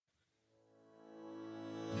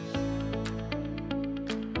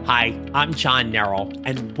Hi, I'm John Nerrell,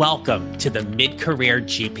 and welcome to the Mid-Career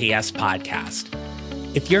GPS podcast.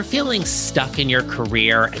 If you're feeling stuck in your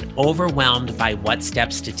career and overwhelmed by what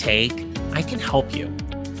steps to take, I can help you.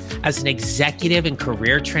 As an executive and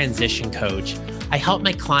career transition coach, I help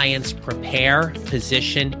my clients prepare,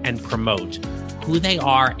 position, and promote who they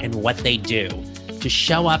are and what they do to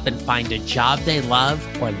show up and find a job they love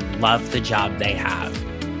or love the job they have.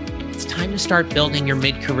 It's time to start building your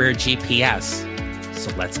mid-career GPS. So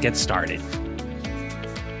let's get started.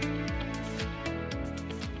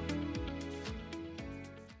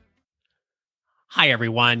 Hi,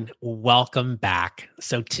 everyone. Welcome back.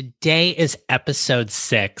 So today is episode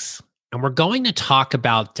 6, and we're going to talk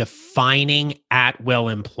about defining at-will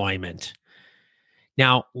employment.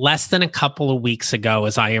 Now, less than a couple of weeks ago,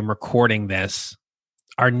 as I am recording this,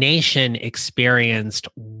 our nation experienced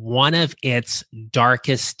one of its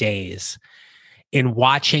darkest days in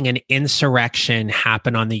watching an insurrection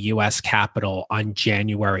happen on the U.S. Capitol on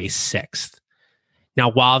January 6th.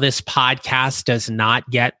 Now, while this podcast does not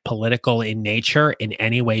get political in nature in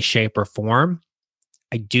any way, shape, or form,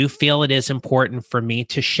 I do feel it is important for me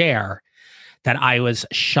to share that I was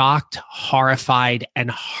shocked, horrified,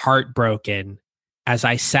 and heartbroken as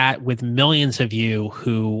I sat with millions of you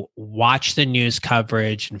who watched the news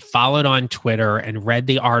coverage and followed on Twitter and read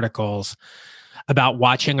the articles about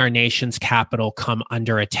watching our nation's capital come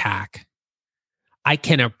under attack. I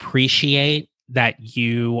can appreciate that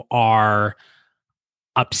you are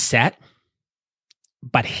upset,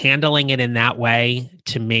 but handling it in that way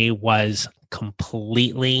to me was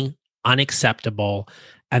completely unacceptable,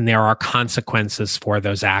 and there are consequences for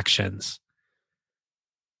those actions.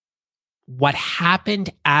 What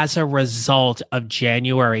happened as a result of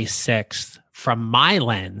January 6th, from my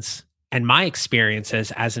lens and my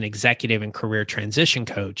experiences as an executive and career transition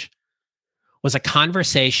coach, was a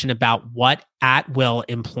conversation about what at-will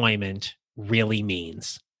employment really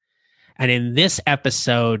means. And in this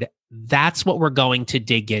episode, that's what we're going to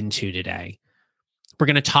dig into today. We're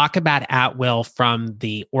going to talk about at-will from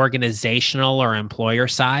the organizational or employer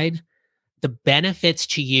side, the benefits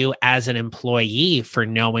to you as an employee for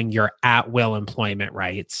knowing your at-will employment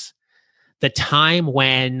rights, the time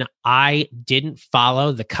when I didn't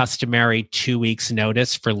follow the customary 2 weeks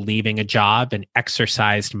notice for leaving a job and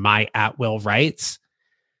exercised my at-will rights,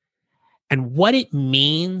 and what it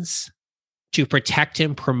means to protect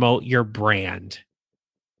and promote your brand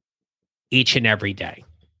each and every day.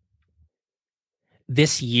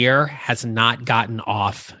 This year has not gotten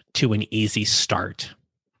off to an easy start.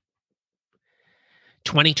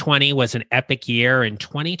 2020 was an epic year, and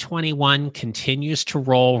 2021 continues to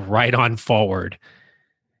roll right on forward.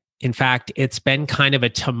 In fact, it's been kind of a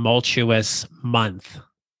tumultuous month,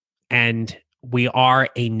 and we are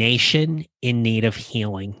a nation in need of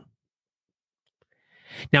healing.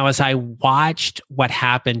 Now, as I watched what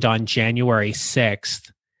happened on January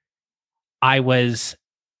 6th, I was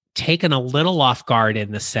taken a little off guard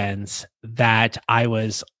in the sense that I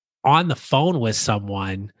was on the phone with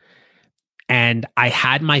someone and I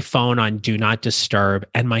had my phone on Do Not Disturb,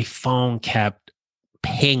 and my phone kept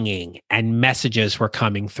pinging and messages were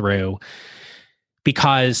coming through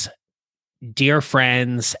because dear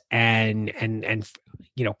friends and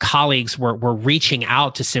colleagues were reaching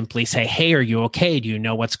out to simply say, hey, are you okay? Do you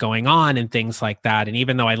know what's going on? And things like that. And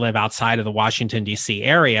even though I live outside of the Washington, D.C.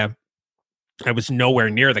 area, I was nowhere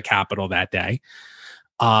near the Capitol that day.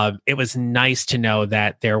 It was nice to know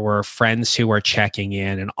that there were friends who were checking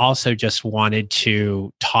in and also just wanted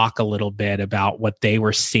to talk a little bit about what they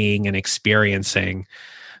were seeing and experiencing.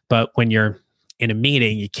 But when you're in a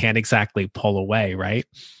meeting, you can't exactly pull away, right?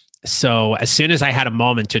 So as soon as I had a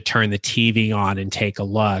moment to turn the TV on and take a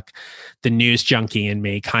look, the news junkie in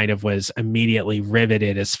me kind of was immediately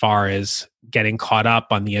riveted as far as getting caught up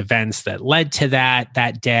on the events that led to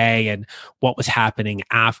that day and what was happening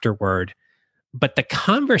afterward. But the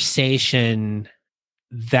conversation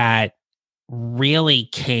that really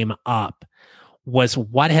came up was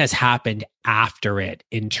what has happened after it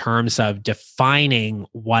in terms of defining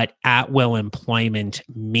what at-will employment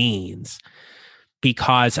means.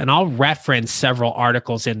 Because, and I'll reference several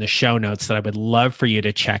articles in the show notes that I would love for you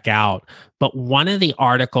to check out, but one of the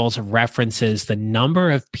articles references the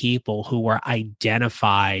number of people who were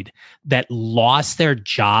identified that lost their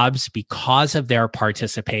jobs because of their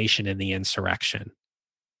participation in the insurrection.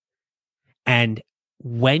 And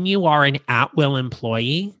when you are an at-will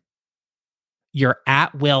employee, your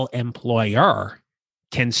at-will employer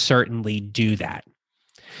can certainly do that.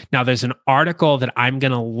 Now, there's an article that I'm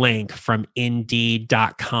going to link from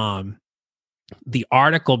Indeed.com. The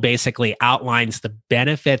article basically outlines the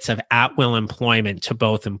benefits of at-will employment to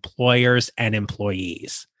both employers and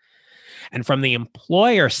employees. And from the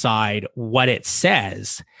employer side, what it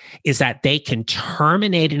says is that they can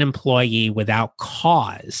terminate an employee without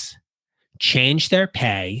cause, change their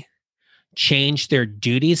pay, change their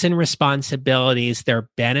duties and responsibilities, their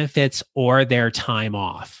benefits, or their time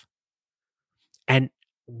off. And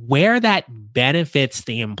where that benefits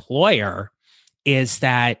the employer is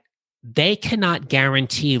that they cannot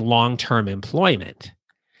guarantee long-term employment.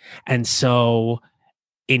 And so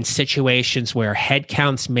in situations where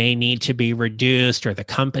headcounts may need to be reduced or the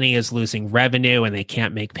company is losing revenue and they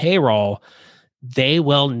can't make payroll, they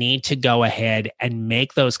will need to go ahead and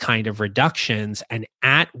make those kind of reductions, and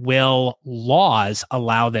at-will laws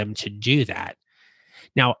allow them to do that.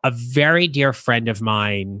 Now, a very dear friend of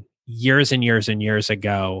mine years and years and years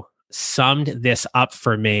ago summed this up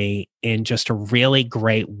for me in just a really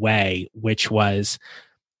great way, which was,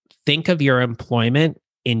 think of your employment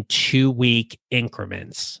in 2-week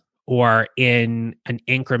increments or in an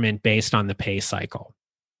increment based on the pay cycle.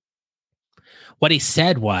 What he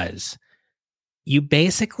said was, you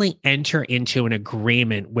basically enter into an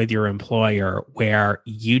agreement with your employer where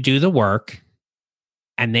you do the work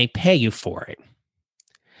and they pay you for it.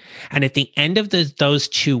 And at the end of those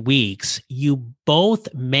 2 weeks, you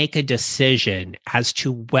both make a decision as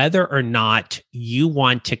to whether or not you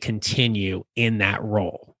want to continue in that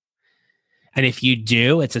role. And if you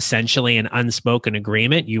do, it's essentially an unspoken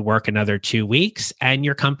agreement. You work another 2 weeks and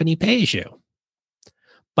your company pays you.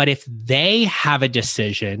 But if they have a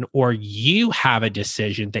decision or you have a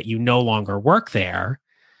decision that you no longer work there,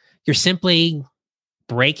 you're simply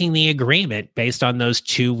breaking the agreement based on those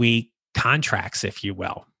 2-week contracts, if you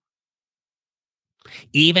will.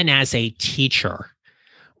 Even as a teacher,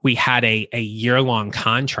 we had a year-long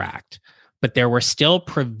contract, but there were still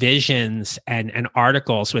provisions and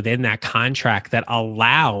articles within that contract that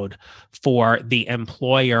allowed for the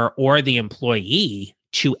employer or the employee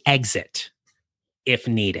to exit if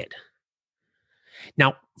needed.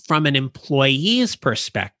 Now, from an employee's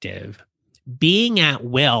perspective, being at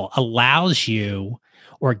will allows you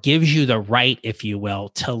or gives you the right, if you will,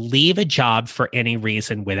 to leave a job for any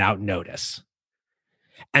reason without notice.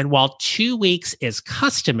 And while 2 weeks is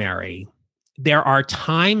customary, there are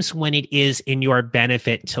times when it is in your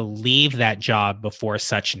benefit to leave that job before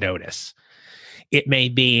such notice. It may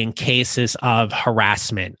be in cases of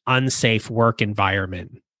harassment, unsafe work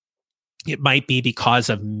environment. It might be because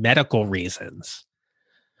of medical reasons.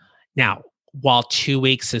 Now, while 2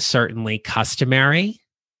 weeks is certainly customary,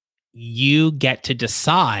 you get to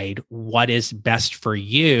decide what is best for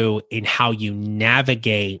you in how you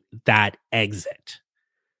navigate that exit.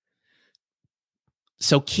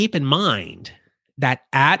 So keep in mind that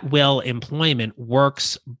at-will employment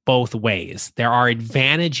works both ways. There are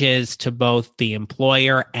advantages to both the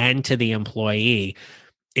employer and to the employee.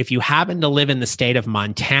 If you happen to live in the state of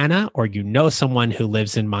Montana, or you know someone who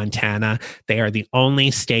lives in Montana, they are the only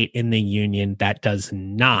state in the union that does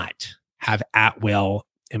not have at-will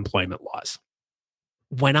employment laws.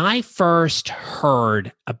 When I first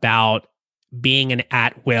heard about being an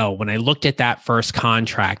at-will, when I looked at that first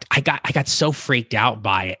contract, I got so freaked out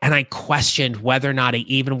by it. And I questioned whether or not I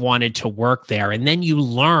even wanted to work there. And then you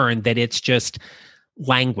learn that it's just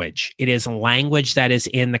language. It is language that is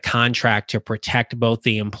in the contract to protect both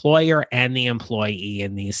the employer and the employee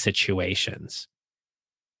in these situations.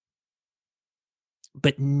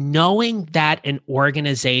 But knowing that an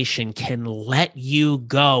organization can let you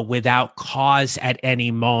go without cause at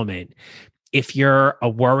any moment, if you're a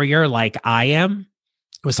worrier like I am,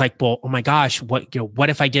 it was like, well, oh my gosh, what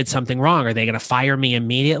if I did something wrong? Are they going to fire me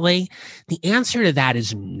immediately? The answer to that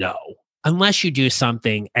is no. Unless you do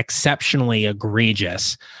something exceptionally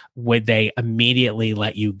egregious, would they immediately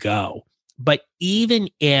let you go? But even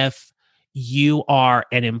if you are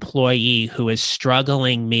an employee who is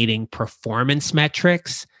struggling meeting performance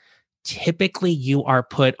metrics, typically you are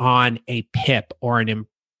put on a PIP or an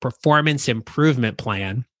performance improvement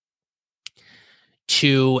plan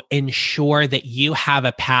to ensure that you have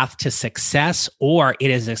a path to success, or it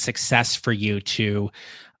is a success for you to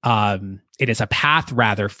it is a path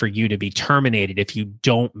rather for you to be terminated if you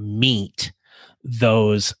don't meet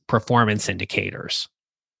those performance indicators.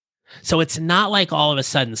 So it's not like all of a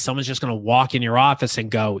sudden someone's just going to walk in your office and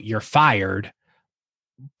go, you're fired,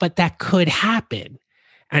 but that could happen.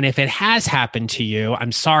 And if it has happened to you,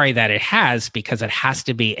 I'm sorry that it has, because it has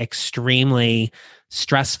to be extremely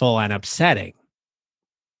stressful and upsetting.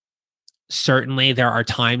 Certainly, there are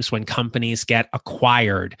times when companies get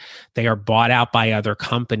acquired, they are bought out by other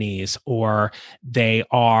companies, or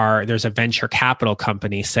there's a venture capital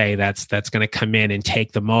company, say, that's going to come in and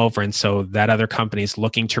take them over. And so that other company is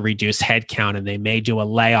looking to reduce headcount, and they may do a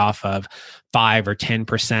layoff of 5 or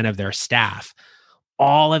 10% of their staff.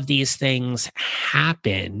 All of these things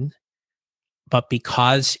happen, but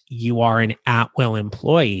because you are an at-will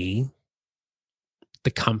employee, the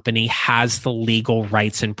company has the legal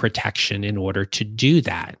rights and protection in order to do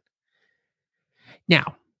that.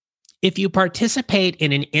 Now, if you participate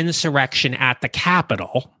in an insurrection at the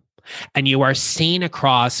Capitol and you are seen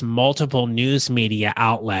across multiple news media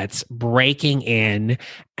outlets breaking in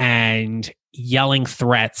and yelling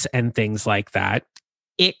threats and things like that,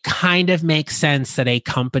 it kind of makes sense that a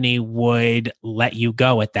company would let you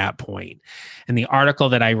go at that point. In the article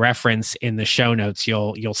that I reference in the show notes,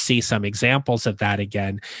 you'll see some examples of that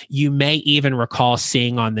again. You may even recall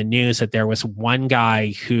seeing on the news that there was one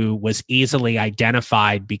guy who was easily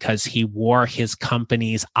identified because he wore his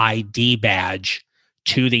company's ID badge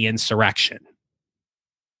to the insurrection.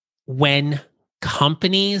 When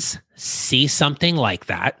companies see something like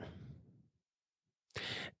that,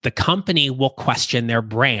 the company will question their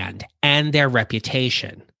brand and their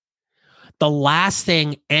reputation. The last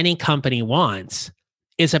thing any company wants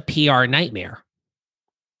is a PR nightmare.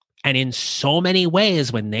 And in so many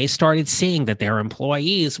ways, when they started seeing that their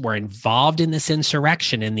employees were involved in this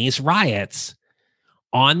insurrection and these riots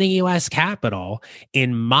on the US Capitol,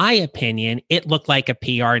 in my opinion, it looked like a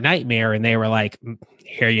PR nightmare. And they were like,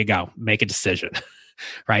 here you go, make a decision,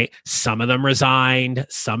 right? Some of them resigned,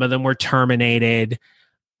 some of them were terminated,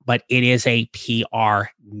 but it is a PR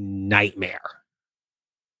nightmare.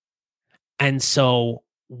 And so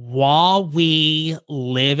while we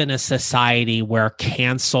live in a society where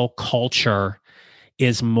cancel culture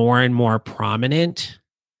is more and more prominent,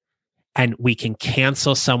 and we can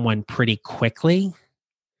cancel someone pretty quickly,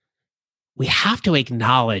 we have to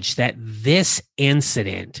acknowledge that this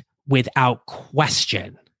incident, without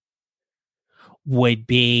question, would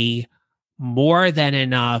be more than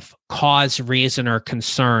enough cause, reason, or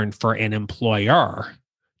concern for an employer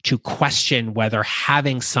to question whether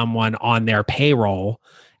having someone on their payroll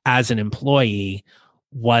as an employee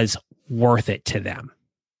was worth it to them.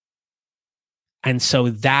 And so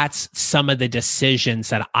that's some of the decisions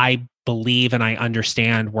that I believe and I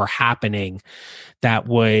understand were happening that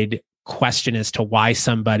would question as to why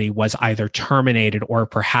somebody was either terminated or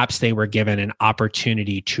perhaps they were given an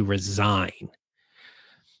opportunity to resign.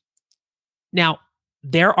 Now,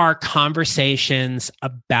 there are conversations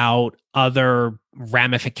about other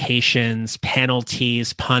ramifications,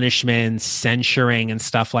 penalties, punishments, censuring, and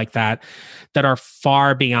stuff like that that are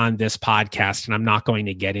far beyond this podcast, and I'm not going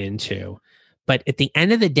to get into. But at the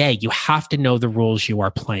end of the day, you have to know the rules you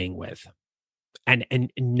are playing with.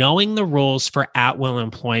 And knowing the rules for at-will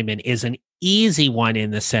employment is an easy one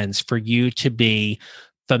in the sense for you to be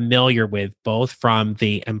familiar with, both from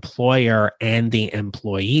the employer and the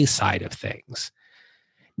employee side of things.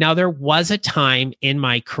 Now, there was a time in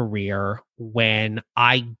my career when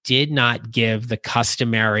I did not give the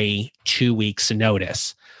customary 2 weeks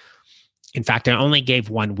notice. In fact, I only gave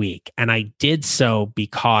 1 week, and I did so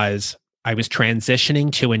because I was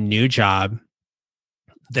transitioning to a new job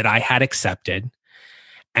that I had accepted.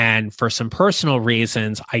 And for some personal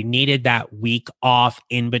reasons, I needed that week off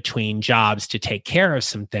in between jobs to take care of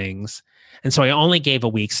some things. And so I only gave a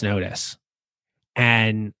week's notice.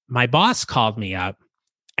 And my boss called me up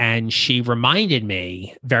and she reminded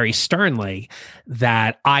me very sternly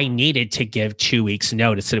that I needed to give 2 weeks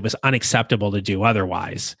notice, that it was unacceptable to do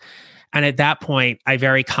otherwise. And at that point, I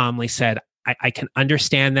very calmly said, I can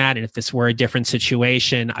understand that. And if this were a different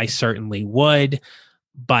situation, I certainly would.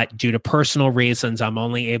 But due to personal reasons, I'm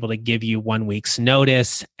only able to give you 1 week's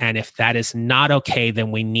notice. And if that is not okay,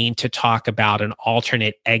 then we need to talk about an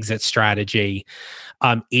alternate exit strategy,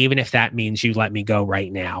 even if that means you let me go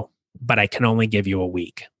right now. But I can only give you a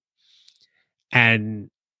week. And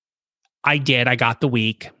I did. I got the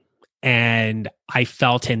week. And I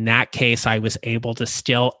felt in that case, I was able to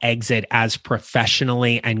still exit as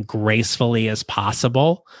professionally and gracefully as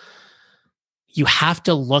possible. You have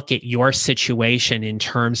to look at your situation in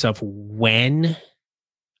terms of when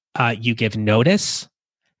you give notice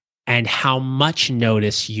and how much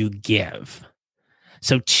notice you give.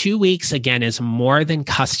 So 2 weeks, again, is more than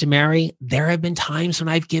customary. There have been times when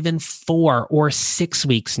I've given 4 or 6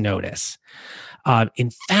 weeks notice. In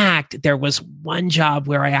fact, there was one job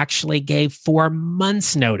where I actually gave 4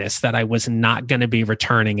 months notice that I was not going to be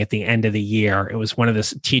returning at the end of the year. It was one of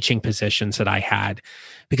the teaching positions that I had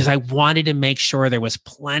because I wanted to make sure there was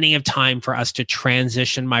plenty of time for us to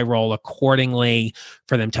transition my role accordingly,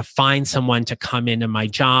 for them to find someone to come into my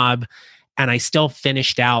job. And I still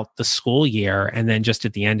finished out the school year. And then just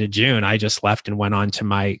at the end of June, I just left and went on to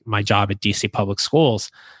my job at DC Public Schools.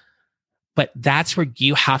 But that's where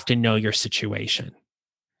you have to know your situation.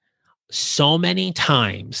 So many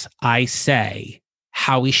times I say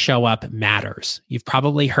how we show up matters. You've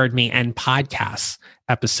probably heard me end podcast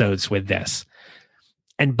episodes with this.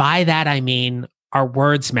 And by that, I mean our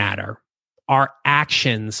words matter. Our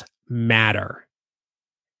actions matter.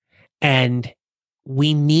 And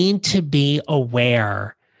we need to be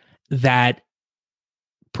aware that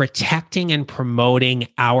protecting and promoting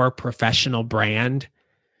our professional brand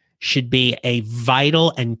should be a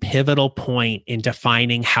vital and pivotal point in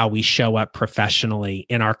defining how we show up professionally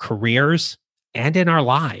in our careers and in our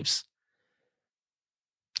lives.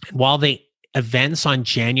 While the events on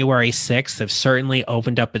January 6th have certainly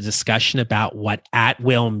opened up a discussion about what at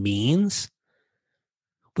will means,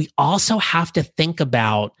 we also have to think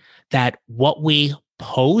about that what we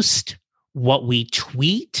post, what we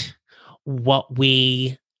tweet, what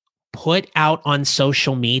we put out on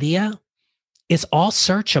social media is all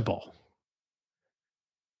searchable.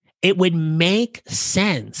 It would make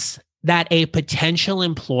sense that a potential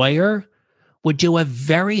employer would do a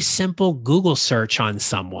very simple Google search on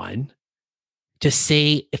someone to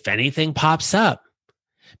see if anything pops up.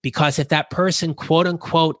 Because if that person, quote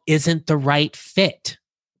unquote, isn't the right fit,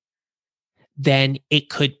 then it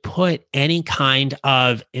could put any kind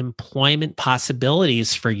of employment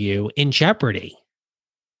possibilities for you in jeopardy.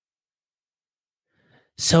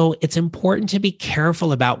 So it's important to be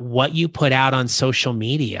careful about what you put out on social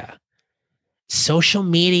media. Social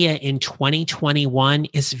media in 2021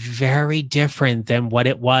 is very different than what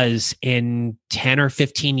it was in 10 or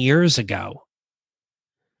 15 years ago.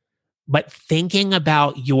 But thinking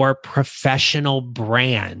about your professional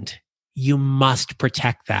brand, you must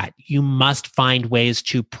protect that. You must find ways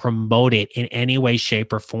to promote it in any way,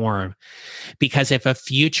 shape, or form. Because if a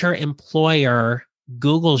future employer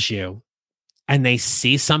Googles you, and they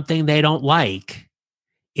see something they don't like,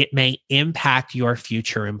 it may impact your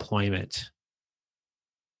future employment.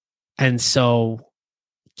 And so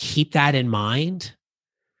keep that in mind.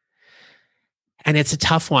 And it's a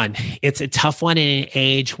tough one. It's a tough one in an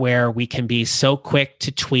age where we can be so quick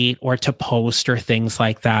to tweet or to post or things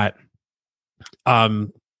like that.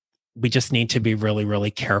 We just need to be really,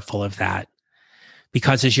 really careful of that.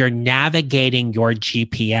 Because as you're navigating your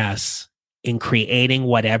GPS, in creating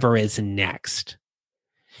whatever is next.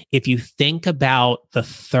 If you think about the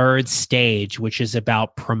third stage, which is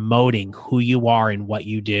about promoting who you are and what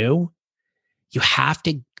you do, you have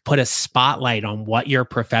to put a spotlight on what your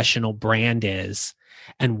professional brand is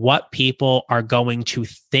and what people are going to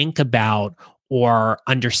think about or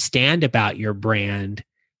understand about your brand,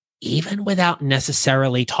 even without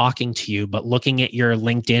necessarily talking to you, but looking at your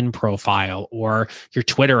LinkedIn profile or your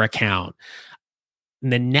Twitter account. In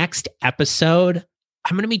the next episode,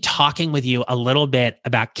 I'm going to be talking with you a little bit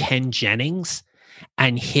about Ken Jennings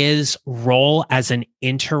and his role as an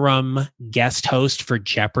interim guest host for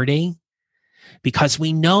Jeopardy! Because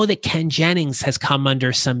we know that Ken Jennings has come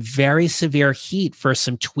under some very severe heat for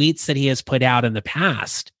some tweets that he has put out in the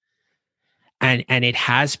past. And it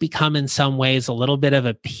has become in some ways a little bit of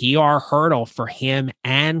a PR hurdle for him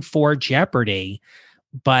and for Jeopardy!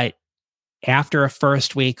 But after a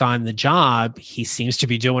first week on the job, he seems to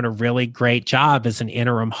be doing a really great job as an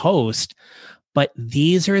interim host. But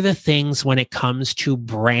these are the things when it comes to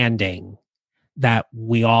branding that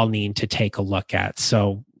we all need to take a look at.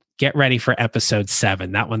 So get ready for episode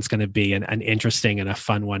 7. That one's going to be an interesting and a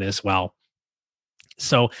fun one as well.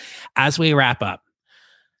 So as we wrap up,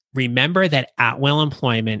 remember that at-will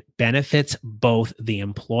employment benefits both the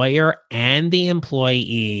employer and the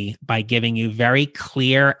employee by giving you very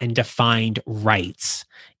clear and defined rights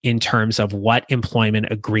in terms of what employment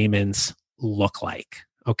agreements look like.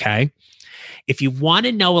 Okay? If you want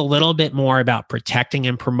to know a little bit more about protecting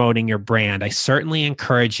and promoting your brand, I certainly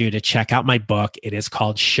encourage you to check out my book. It is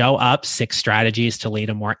called Show Up: 6 Strategies to Lead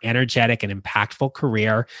a More Energetic and Impactful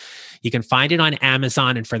Career. You can find it on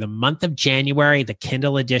Amazon. And for the month of January, the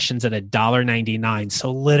Kindle edition's at $1.99.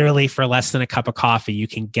 So literally for less than a cup of coffee, you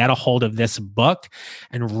can get a hold of this book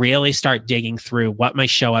and really start digging through what my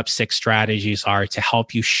Show Up 6 strategies are to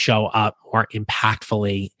help you show up more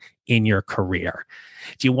impactfully in your career.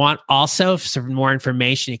 If you want also some more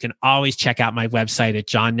information, you can always check out my website at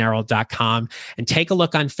johnneral.com and take a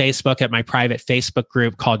look on Facebook at my private Facebook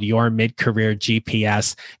group called Your Mid-Career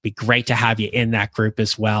GPS. It'd be great to have you in that group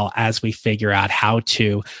as well as we figure out how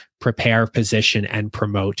to prepare, position, and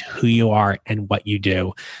promote who you are and what you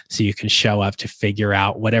do so you can show up to figure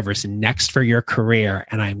out whatever's next for your career.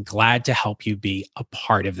 And I'm glad to help you be a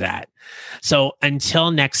part of that. So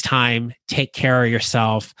until next time, take care of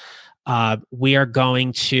yourself. We are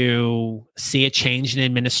going to see a change in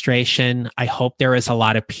administration. I hope there is a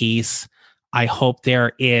lot of peace. I hope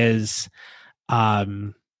there is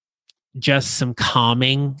just some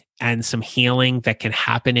calming and some healing that can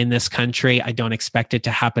happen in this country. I don't expect it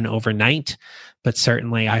to happen overnight, but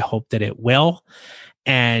certainly I hope that it will.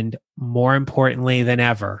 And more importantly than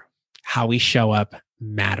ever, how we show up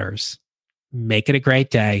matters. Make it a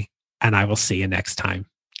great day, and I will see you next time.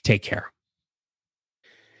 Take care.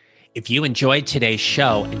 If you enjoyed today's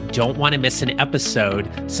show and don't want to miss an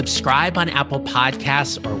episode, subscribe on Apple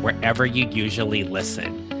Podcasts or wherever you usually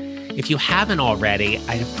listen. If you haven't already,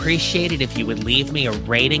 I'd appreciate it if you would leave me a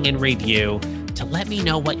rating and review to let me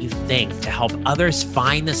know what you think, to help others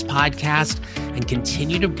find this podcast and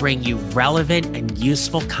continue to bring you relevant and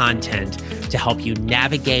useful content to help you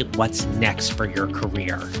navigate what's next for your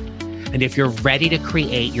career. And if you're ready to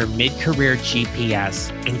create your mid-career GPS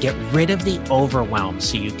and get rid of the overwhelm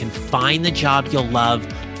so you can find the job you'll love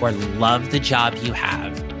or love the job you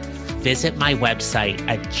have, visit my website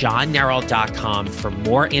at johnneral.com for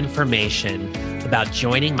more information about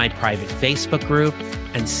joining my private Facebook group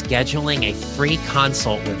and scheduling a free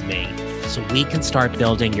consult with me so we can start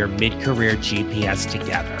building your mid-career GPS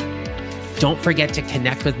together. Don't forget to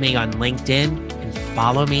connect with me on LinkedIn and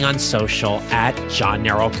follow me on social at John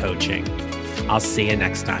Neral Coaching. I'll see you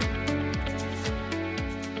next time.